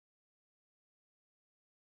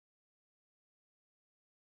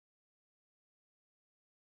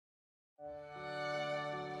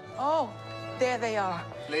There they are.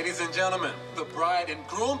 Ladies and gentlemen, the bride and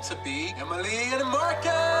groom-to-be, Emily and Marcus!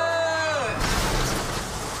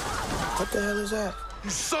 What the hell is that?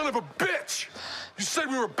 You son of a bitch! You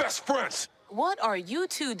said we were best friends! What are you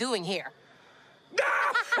two doing here?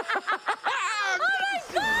 Oh my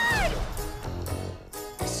God!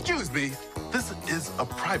 Excuse me, this is a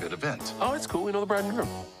private event. Oh, it's cool. We know the bride and groom.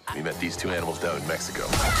 We met these two animals down in Mexico.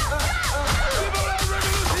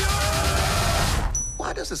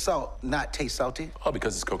 Why does the salt not taste salty? Oh,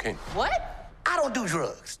 because it's cocaine. What? I don't do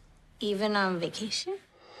drugs. Even on vacation?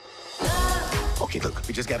 Okay, look,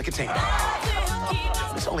 we just gotta contain it.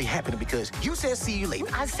 It's only happening because you said see you later.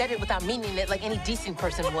 I said it without meaning it like any decent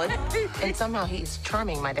person would. And somehow he's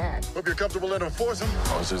charming my dad. Hope you're comfortable letting him force him. As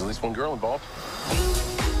long as there's at least one girl involved.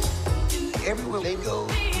 Everywhere they go,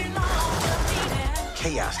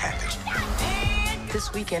 chaos happens.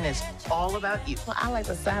 This weekend is all about you. Well, I like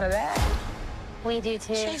the sound of that. We do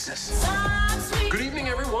too. Jesus. Good evening,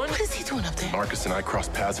 everyone. What is he doing up there? Marcus and I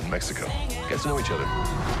crossed paths in Mexico. Get to know each other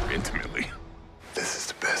intimately. This is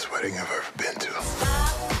the best wedding I've ever been to.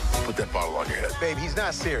 Put that bottle on your head. Babe, he's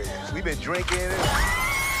not serious. We've been drinking and...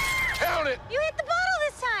 Count it! You hit the bottle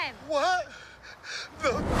this time. What?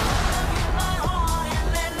 The...